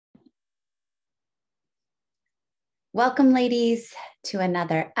Welcome, ladies, to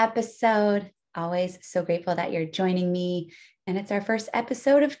another episode. Always so grateful that you're joining me. And it's our first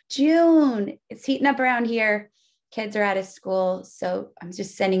episode of June. It's heating up around here. Kids are out of school. So I'm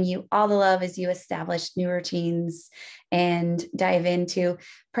just sending you all the love as you establish new routines and dive into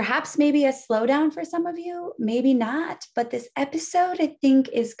perhaps maybe a slowdown for some of you, maybe not. But this episode, I think,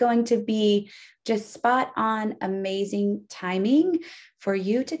 is going to be just spot on, amazing timing for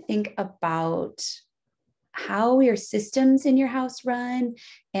you to think about how your systems in your house run,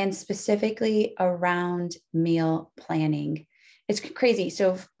 and specifically around meal planning. It's crazy.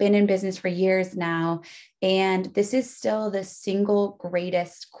 So I've been in business for years now, and this is still the single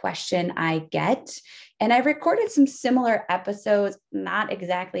greatest question I get. And I've recorded some similar episodes, not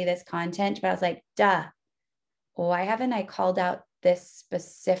exactly this content, but I was like, duh, why haven't I called out this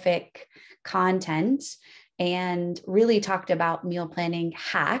specific content and really talked about meal planning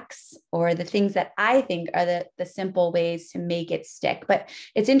hacks, or the things that I think are the simple ways to make it stick? But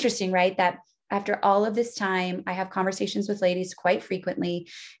it's interesting, right? That after all of this time, I have conversations with ladies quite frequently,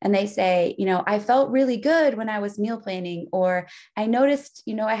 and they say, I felt really good when I was meal planning, or I noticed,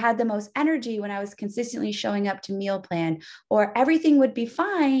 I had the most energy when I was consistently showing up to meal plan, or everything would be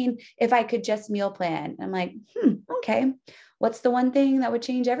fine if I could just meal plan. I'm like, okay, what's the one thing that would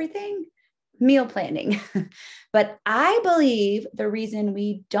change everything? Meal planning. But I believe the reason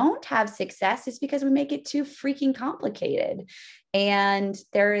we don't have success is because we make it too freaking complicated. And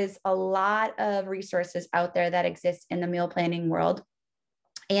there is a lot of resources out there that exist in the meal planning world.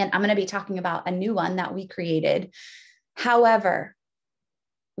 And I'm going to be talking about a new one that we created. However,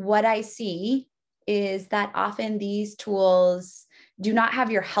 what I see is that often these tools do not have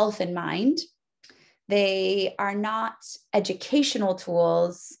your health in mind. They are not educational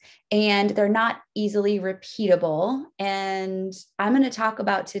tools, and they're not easily repeatable. And I'm going to talk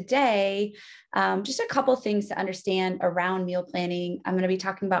about today just a couple things to understand around meal planning. I'm going to be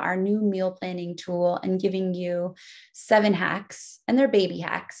talking about our new meal planning tool and giving you 7 hacks, and they're baby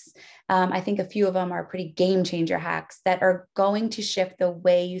hacks. I think a few of them are pretty game changer hacks that are going to shift the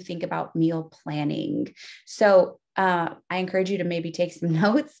way you think about meal planning. So I encourage you to maybe take some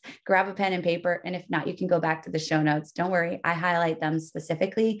notes, grab a pen and paper. And if not, you can go back to the show notes. Don't worry, I highlight them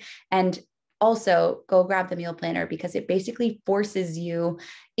specifically. And also go grab the meal planner, because it basically forces you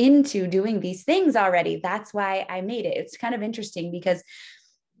into doing these things already. That's why I made it. It's kind of interesting because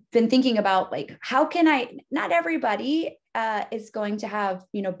I've been thinking about, like, how can not everybody is going to have,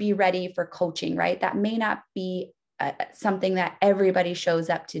 be ready for coaching, right? That may not be something that everybody shows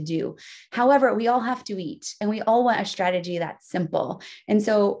up to do. However, we all have to eat, and we all want a strategy that's simple. And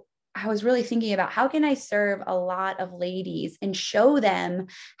so I was really thinking about, how can I serve a lot of ladies and show them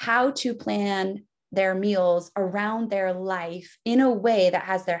how to plan their meals around their life in a way that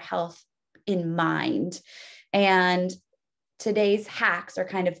has their health in mind. And today's hacks are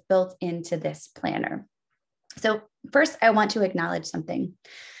kind of built into this planner. So first, I want to acknowledge something.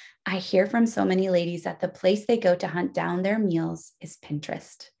 I hear from so many ladies that the place they go to hunt down their meals is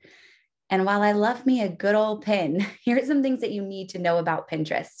Pinterest. And while I love me a good old pin, here's some things that you need to know about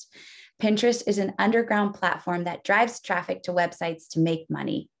Pinterest. Pinterest is an underground platform that drives traffic to websites to make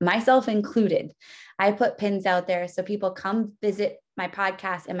money, myself included. I put pins out there so people come visit my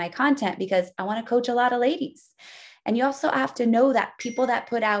podcast and my content because I want to coach a lot of ladies. And you also have to know that people that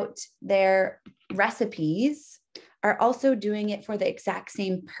put out their recipes are also doing it for the exact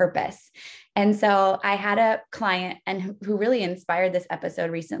same purpose. And so I had a client who really inspired this episode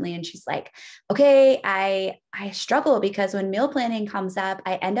recently. And she's like, okay, I struggle because when meal planning comes up,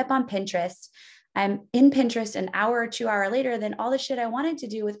 I end up on Pinterest. I'm in Pinterest an hour or 2 hours later, then all the shit I wanted to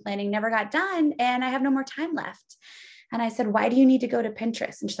do with planning never got done, and I have no more time left. And I said, why do you need to go to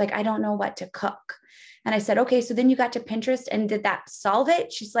Pinterest? And she's like, I don't know what to cook. And I said, okay, so then you got to Pinterest, and did that solve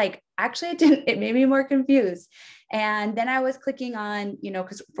it? She's like, actually, it didn't. It made me more confused. And then I was clicking on,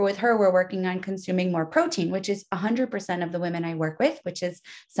 because with her, we're working on consuming more protein, which is 100% of the women I work with, which is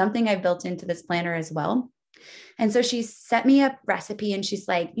something I've built into this planner as well. And so she sent me a recipe, and she's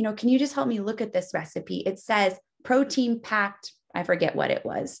like, can you just help me look at this recipe? It says protein packed. I forget what it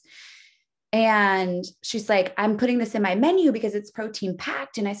was. And she's like, I'm putting this in my menu because it's protein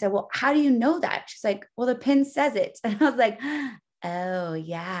packed. And I said, well, how do you know that? She's like, well, the pin says it. And I was like, oh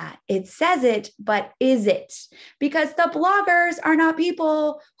yeah, it says it, but is it? Because the bloggers are not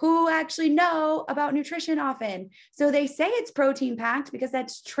people who actually know about nutrition often. So they say it's protein packed because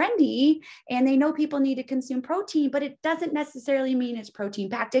that's trendy and they know people need to consume protein, but it doesn't necessarily mean it's protein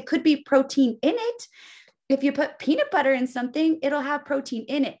packed. It could be protein in it. If you put peanut butter in something, it'll have protein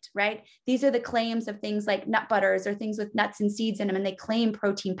in it, right? These are the claims of things like nut butters or things with nuts and seeds in them, and they claim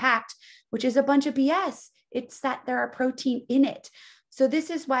protein packed, which is a bunch of BS. It's that there are protein in it. So this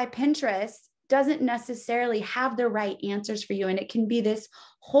is why Pinterest doesn't necessarily have the right answers for you. And it can be this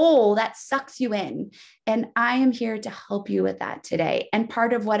hole that sucks you in. And I am here to help you with that today. And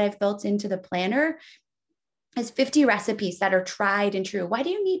part of what I've built into the planner is 50 recipes that are tried and true. Why do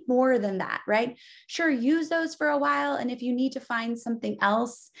you need more than that, right? Sure, use those for a while. And if you need to find something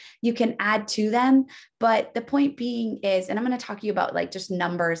else, you can add to them. But the point being is, and I'm going to talk to you about like just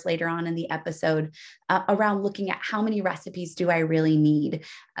numbers later on in the episode around looking at how many recipes do I really need?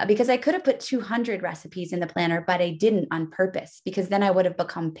 Because I could have put 200 recipes in the planner, but I didn't on purpose because then I would have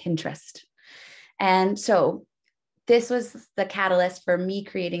become Pinterest. And so this was the catalyst for me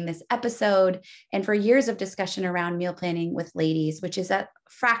creating this episode and for years of discussion around meal planning with ladies, which is a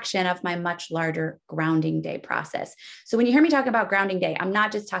fraction of my much larger grounding day process. So when you hear me talk about grounding day, I'm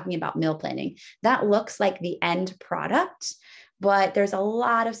not just talking about meal planning. That looks like the end product, but there's a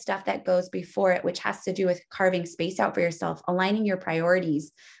lot of stuff that goes before it, which has to do with carving space out for yourself, aligning your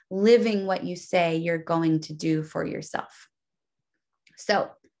priorities, living what you say you're going to do for yourself. So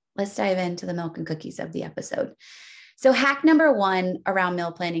let's dive into the milk and cookies of the episode. So hack number one around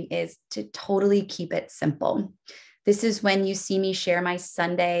meal planning is to totally keep it simple. This is when you see me share my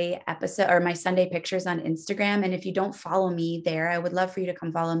Sunday episode or my Sunday pictures on Instagram. And if you don't follow me there, I would love for you to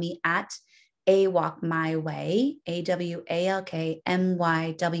come follow me at A Walk My Way, AWALKMYWAY.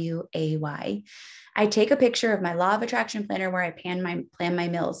 I take a picture of my Law of Attraction planner where I plan my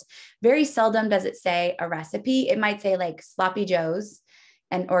meals. Very seldom does it say a recipe. It might say like sloppy joes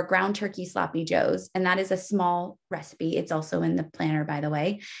or ground turkey sloppy joes. And that is a small recipe. It's also in the planner, by the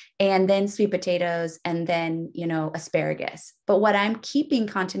way. And then sweet potatoes and then, asparagus. But what I'm keeping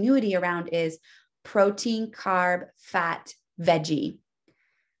continuity around is protein, carb, fat, veggie.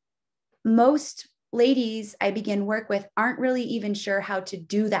 Most ladies I begin work with aren't really even sure how to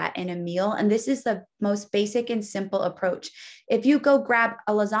do that in a meal. And this is the most basic and simple approach. If you go grab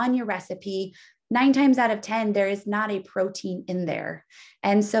a lasagna recipe, 9 times out of 10, there is not a protein in there.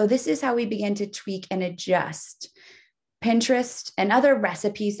 And so this is how we begin to tweak and adjust. Pinterest and other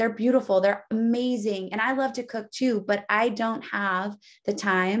recipes, they're beautiful. They're amazing. And I love to cook too, but I don't have the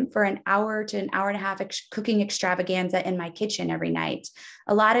time for an hour to an hour and a half cooking extravaganza in my kitchen every night.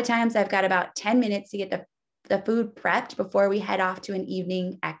 A lot of times I've got about 10 minutes to get the food prepped before we head off to an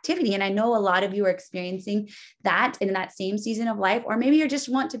evening activity. And I know a lot of you are experiencing that in that same season of life, or maybe you just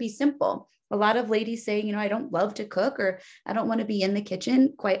want to be simple. A lot of ladies say, I don't love to cook, or I don't want to be in the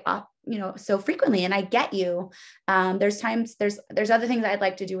kitchen quite so frequently. And I get you. There's other things I'd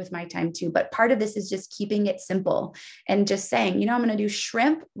like to do with my time too. But part of this is just keeping it simple and just saying, I'm going to do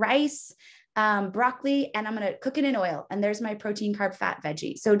shrimp, rice, broccoli, and I'm going to cook it in oil. And there's my protein, carb, fat,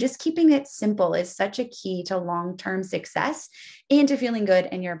 veggie. So just keeping it simple is such a key to long-term success and to feeling good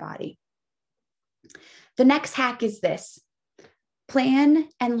in your body. The next hack is this: plan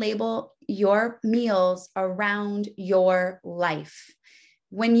and label your meals around your life.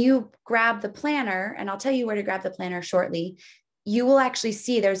 When you grab the planner, and I'll tell you where to grab the planner shortly, you will actually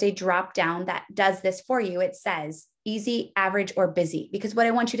see there's a drop down that does this for you. It says easy, average, or busy. Because what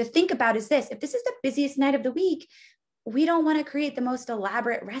I want you to think about is this: if this is the busiest night of the week, we don't want to create the most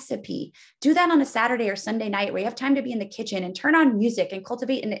elaborate recipe. Do that on a Saturday or Sunday night where you have time to be in the kitchen and turn on music and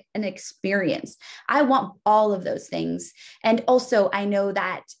cultivate an experience. I want all of those things. And also, I know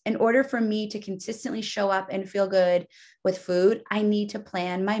that in order for me to consistently show up and feel good with food, I need to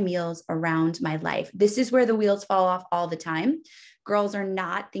plan my meals around my life. This is where the wheels fall off all the time. Girls are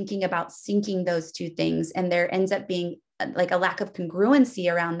not thinking about syncing those two things, and there ends up being like a lack of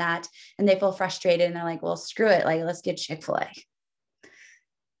congruency around that. And they feel frustrated and they're like, well, screw it. Like, let's get Chick-fil-A.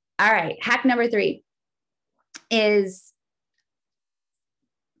 All right. Hack number 3 is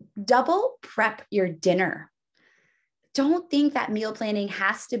double prep your dinner. Don't think that meal planning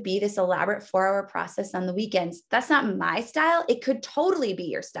has to be this elaborate 4-hour process on the weekends. That's not my style. It could totally be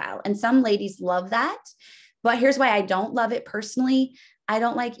your style. And some ladies love that. But here's why I don't love it personally. I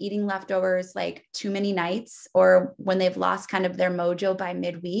don't like eating leftovers like too many nights or when they've lost kind of their mojo by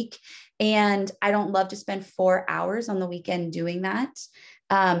midweek. And I don't love to spend 4 hours on the weekend doing that.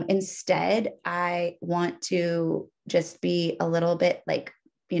 Instead, I want to just be a little bit like,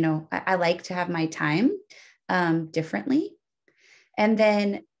 I like to have my time differently. And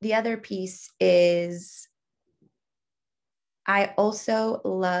then the other piece is I also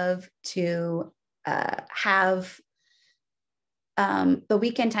love to have the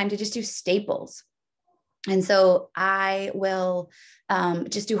weekend time to just do staples. And so I will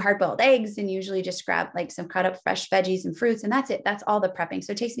just do hard-boiled eggs and usually just grab like some cut up fresh veggies and fruits. And that's it. That's all the prepping.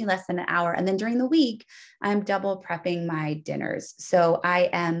 So it takes me less than an hour. And then during the week, I'm double prepping my dinners. So I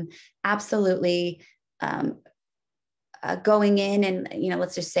am absolutely going in and,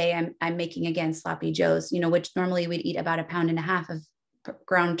 let's just say I'm making, again, sloppy joes, which normally we'd eat about 1.5 pounds of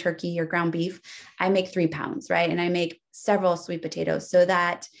ground turkey or ground beef. I make 3 pounds, right? And I make several sweet potatoes, so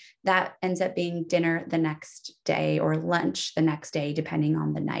that ends up being dinner the next day or lunch the next day, depending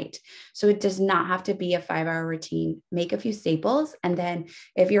on the night. So it does not have to be a 5-hour routine. Make a few staples. And then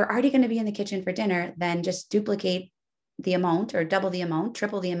if you're already going to be in the kitchen for dinner, then just duplicate the amount or double the amount,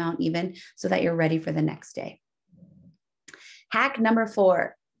 triple the amount even, so that you're ready for the next day. Hack number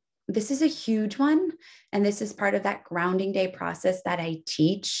 4. This is a huge one. And this is part of that grounding day process that I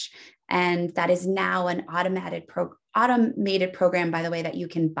teach. And that is now an automated program, by the way, that you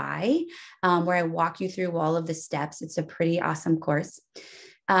can buy, where I walk you through all of the steps. It's a pretty awesome course.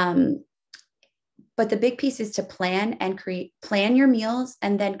 But the big piece is to plan your meals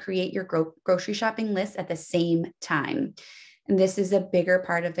and then create your grocery shopping list at the same time. And this is a bigger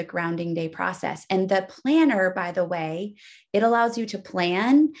part of the grounding day process. And the planner, by the way, it allows you to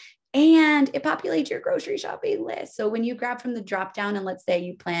plan and it populates your grocery shopping list. So when you grab from the drop down and let's say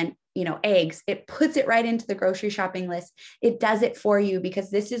you plan, eggs, it puts it right into the grocery shopping list. It does it for you, because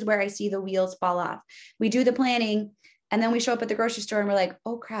this is where I see the wheels fall off. We do the planning and then we show up at the grocery store and we're like,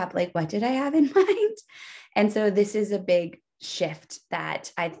 oh crap, like what did I have in mind? And so this is a big shift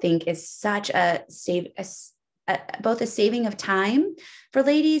that I think is such both a saving of time for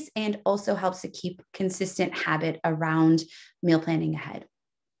ladies and also helps to keep consistent habit around meal planning ahead.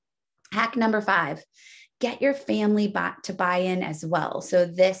 Hack number 5, get your family to buy in as well. So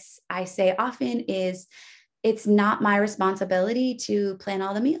this, I say often, is it's not my responsibility to plan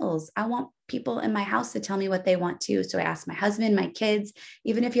all the meals. I want people in my house to tell me what they want to. So I ask my husband, my kids,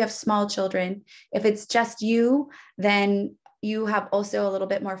 even if you have small children. If it's just you, then you have also a little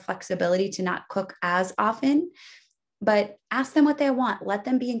bit more flexibility to not cook as often, but ask them what they want. Let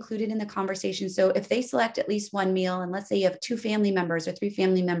them be included in the conversation. So if they select at least one meal, and let's say you have 2 family members or 3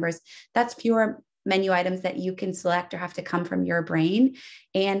 family members, that's fewer menu items that you can select or have to come from your brain.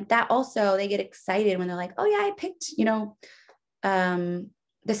 And that also, they get excited when they're like, oh yeah, I picked,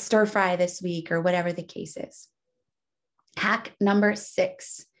 the stir fry this week or whatever the case is. Hack number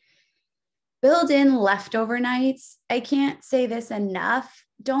 6, build in leftover nights. I can't say this enough.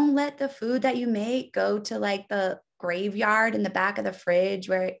 Don't let the food that you make go to like the graveyard in the back of the fridge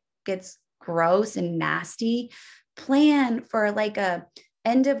where it gets gross and nasty. Plan for like a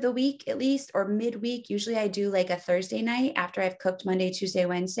end of the week at least, or midweek. Usually I do like a Thursday night after I've cooked Monday, Tuesday,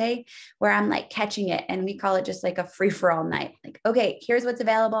 Wednesday, where I'm like catching it. And we call it just like a free-for-all night. Like, okay, here's what's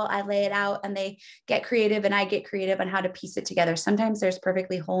available. I lay it out and they get creative and I get creative on how to piece it together. Sometimes there's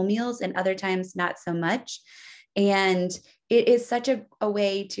perfectly whole meals and other times not so much. And it is such a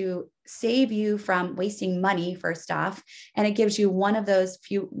way to save you from wasting money, first off. And it gives you one of those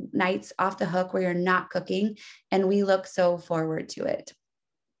few nights off the hook where you're not cooking. And we look so forward to it.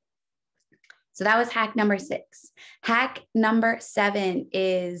 So that was hack number 6. Hack number 7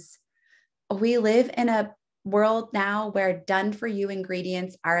 is, we live in a world now where done for you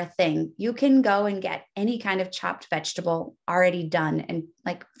ingredients are a thing. You can go and get any kind of chopped vegetable already done, and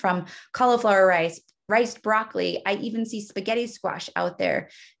like from cauliflower rice, riced broccoli. I even see spaghetti squash out there.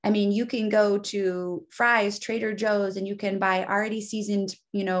 I mean, you can go to Fry's, Trader Joe's, and you can buy already seasoned,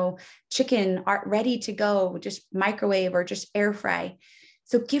 chicken ready to go, just microwave or just air fry.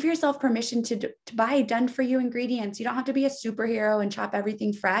 So give yourself permission to buy done for you ingredients. You don't have to be a superhero and chop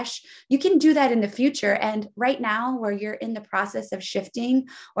everything fresh. You can do that in the future. And right now, where you're in the process of shifting,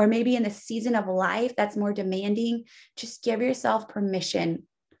 or maybe in the season of life that's more demanding, just give yourself permission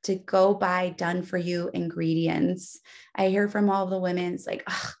to go buy done for you ingredients. I hear from all the women, it's like,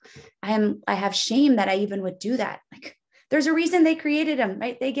 oh, I have shame that I even would do that. Like, there's a reason they created them,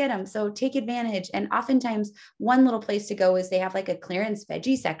 right? They get them. So take advantage. And oftentimes one little place to go is they have like a clearance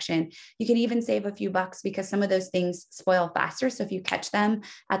veggie section. You can even save a few bucks because some of those things spoil faster. So if you catch them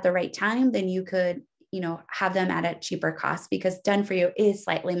at the right time, then you could, have them at a cheaper cost, because done for you is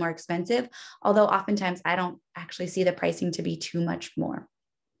slightly more expensive. Although oftentimes I don't actually see the pricing to be too much more.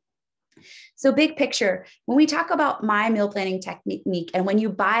 So big picture, when we talk about my meal planning technique and when you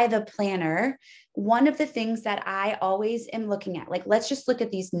buy the planner, one of the things that I always am looking at, like, let's just look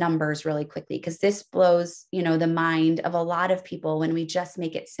at these numbers really quickly, because this blows, the mind of a lot of people when we just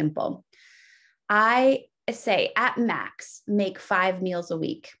make it simple. I say at max, make 5 meals a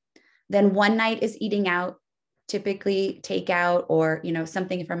week. Then one night is eating out, typically takeout, or,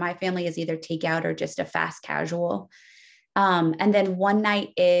 something for my family is either takeout or just a fast casual. And then one night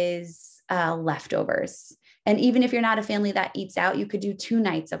is leftovers. And even if you're not a family that eats out, you could do 2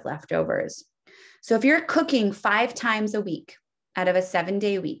 nights of leftovers. So if you're cooking 5 times a week out of a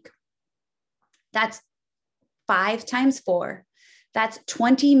 7-day week, that's 5 times 4, that's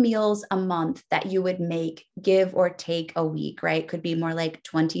 20 meals a month that you would make, give or take a week, right? Could be more like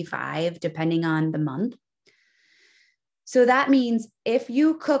 25 depending on the month. So that means if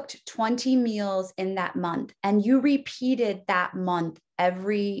you cooked 20 meals in that month and you repeated that month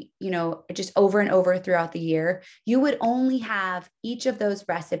every, just over and over throughout the year, you would only have each of those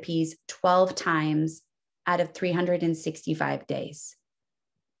recipes 12 times out of 365 days.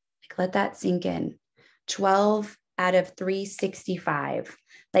 Like, let that sink in. 12 out of 365.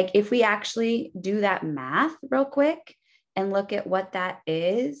 Like, if we actually do that math real quick and look at what that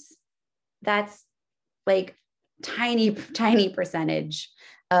is, that's like tiny percentage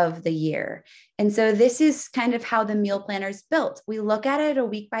of the year. And so this is kind of how the meal planner is built. We look at it a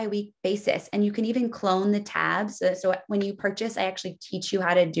week by week basis, and you can even clone the tabs. So when you purchase, I actually teach you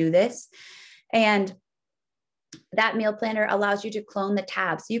how to do this. And that meal planner allows you to clone the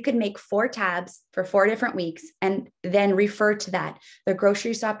tabs. You could make 4 tabs for 4 different weeks and then refer to that. The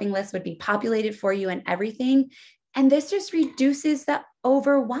grocery shopping list would be populated for you and everything. And this just reduces the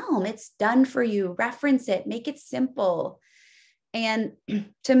overwhelm. It's done for you. Reference it, make it simple. And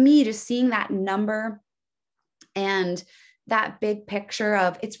to me, just seeing that number and that big picture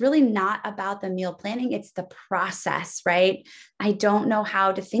of, it's really not about the meal planning, it's the process, right? I don't know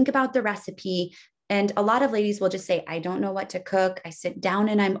how to think about the recipe. And a lot of ladies will just say, I don't know what to cook. I sit down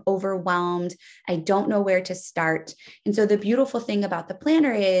and I'm overwhelmed. I don't know where to start. And so the beautiful thing about the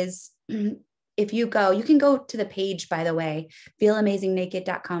planner is, if you can go to the page, by the way,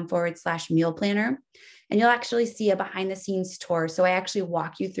 feelamazingnaked.com/meal planner, and you'll actually see a behind the scenes tour. So I actually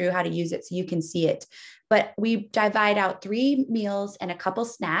walk you through how to use it so you can see it. But we divide out 3 meals and a couple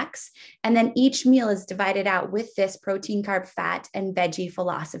snacks. And then each meal is divided out with this protein, carb, fat, and veggie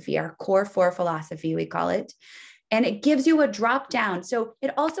philosophy, our core 4 philosophy, we call it. And it gives you a drop down. So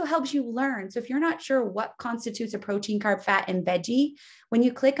it also helps you learn. So if you're not sure what constitutes a protein, carb, fat, and veggie, when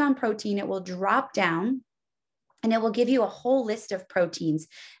you click on protein, it will drop down and it will give you a whole list of proteins.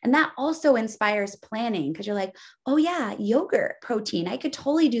 And that also inspires planning, because you're like, oh yeah, yogurt protein. I could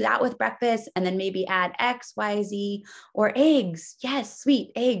totally do that with breakfast and then maybe add X, Y, Z, or eggs. Yes,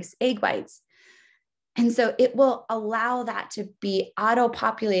 sweet eggs, egg whites. And so it will allow that to be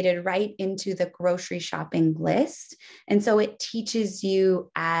auto-populated right into the grocery shopping list. And so it teaches you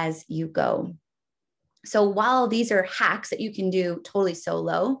as you go. So while these are hacks that you can do totally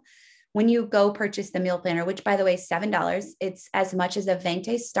solo, when you go purchase the meal planner, which by the way, is $7, it's as much as a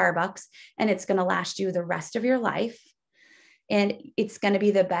Venti Starbucks, and it's going to last you the rest of your life. And it's going to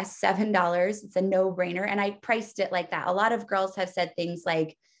be the best $7. It's a no-brainer. And I priced it like that. A lot of girls have said things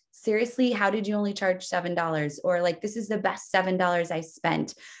like, seriously, how did you only charge $7? Or like, this is the best $7 I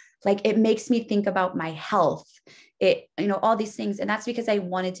spent. Like, it makes me think about my health, all these things. And that's because I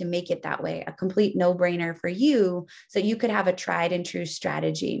wanted to make it that way, a complete no-brainer for you, so you could have a tried and true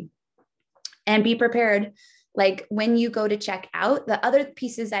strategy. And be prepared. Like, when you go to check out, the other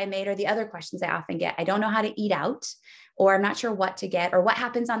pieces I made are the other questions I often get. I don't know how to eat out, or I'm not sure what to get, or what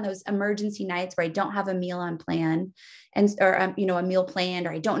happens on those emergency nights where I don't have a meal on plan or a meal planned,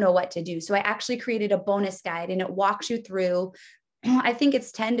 or I don't know what to do. So I actually created a bonus guide, and it walks you through, I think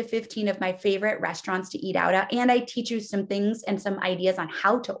it's 10 to 15 of my favorite restaurants to eat out at. And I teach you some things and some ideas on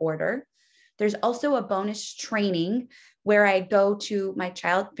how to order. There's also a bonus training where I go to my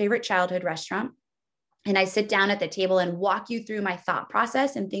favorite childhood restaurant, and I sit down at the table and walk you through my thought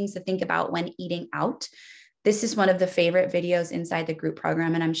process and things to think about when eating out. This is one of the favorite videos inside the group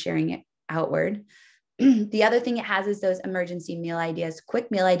program, and I'm sharing it outward. The other thing it has is those emergency meal ideas, quick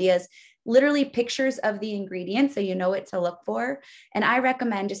meal ideas, literally pictures of the ingredients so you know what to look for. And I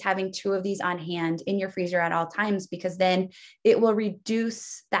recommend just having 2 of these on hand in your freezer at all times, because then it will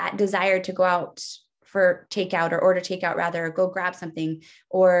reduce that desire to go out for takeout, or order takeout rather, or go grab something,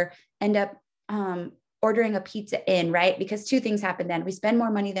 or end up ordering a pizza in, right? Because 2 things happen then. We spend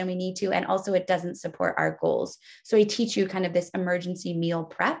more money than we need to, and also it doesn't support our goals. So I teach you kind of this emergency meal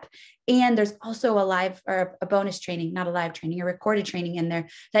prep. And there's also a bonus training, not a live training, a recorded training in there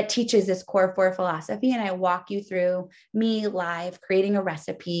that teaches this core 4 philosophy. And I walk you through me live creating a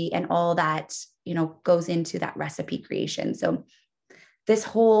recipe and all that, goes into that recipe creation. So this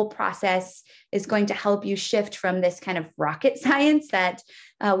whole process is going to help you shift from this kind of rocket science that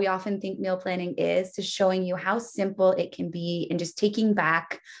we often think meal planning is, to showing you how simple it can be and just taking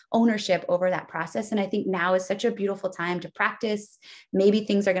back ownership over that process. And I think now is such a beautiful time to practice. Maybe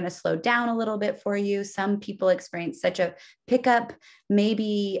things are going to slow down a little bit for you. Some people experience such a pickup,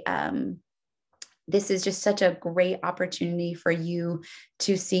 maybe this is just such a great opportunity for you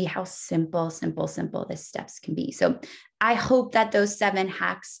to see how simple the steps can be. So I hope that those 7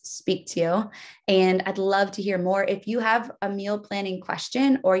 hacks speak to you. And I'd love to hear more. If you have a meal planning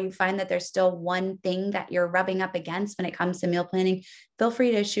question, or you find that there's still one thing that you're rubbing up against when it comes to meal planning, feel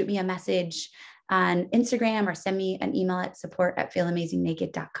free to shoot me a message on Instagram or send me an email at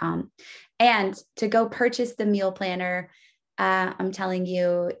support@feelamazingnaked.com. And to go purchase the meal planner, I'm telling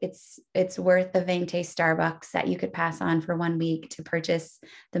you, it's worth the Vente Starbucks that you could pass on for 1 week to purchase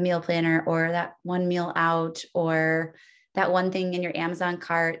the meal planner, or that one meal out, or that one thing in your Amazon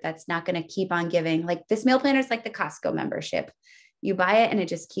cart that's not going to keep on giving. Like, this meal planner is like the Costco membership. You buy it and it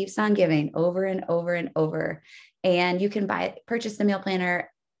just keeps on giving over and over and over. And you can purchase the meal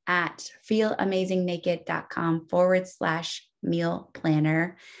planner at feelamazingnaked.com/meal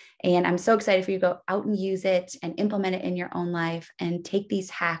planner. And I'm so excited for you to go out and use it and implement it in your own life and take these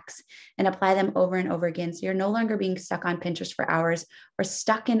hacks and apply them over and over again. So you're no longer being stuck on Pinterest for hours, or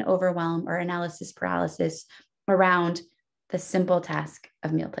stuck in overwhelm or analysis paralysis around the simple task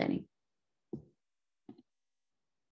of meal planning.